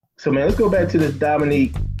So man, let's go back to the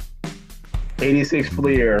Dominique 86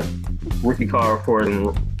 Fleer rookie card for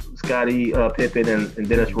Scottie Pippen and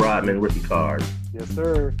Dennis Rodman rookie card. Yes,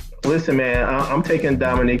 sir. Listen, man, I'm taking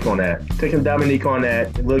Dominique on that.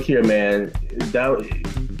 Look here, man.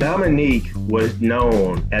 Dominique was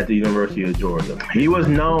known at the University of Georgia. He was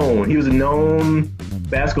known. He was a known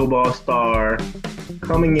basketball star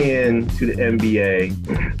coming in to the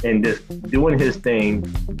NBA and just doing his thing.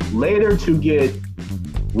 Later to get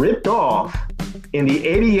ripped off in the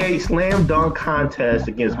 88 slam dunk contest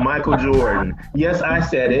against Michael Jordan. Yes, I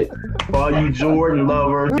said it. For all you Jordan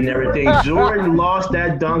lovers and everything. Jordan lost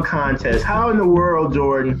that dunk contest. How in the world,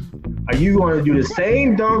 Jordan, are you going to do the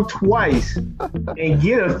same dunk twice and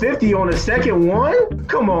get a 50 on the second one?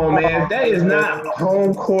 Come on, man. That is not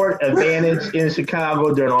home court advantage in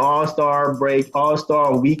Chicago during an All-Star break,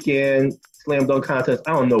 All-Star weekend slam dunk contest.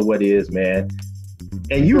 I don't know what it is, man.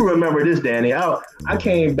 And you remember this, Danny. I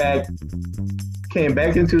came back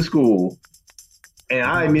into school, and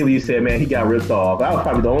I immediately said, man, he got ripped off. I was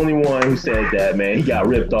probably the only one who said that, man. He got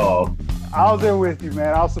ripped off. I was there with you,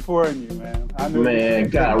 man. I was supporting you, man. I knew man,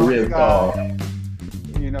 got ripped off.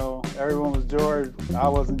 You know, everyone was Jordan. I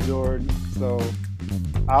wasn't Jordan. So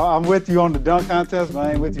I'm with you on the dunk contest, but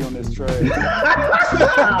I ain't with you on this trade.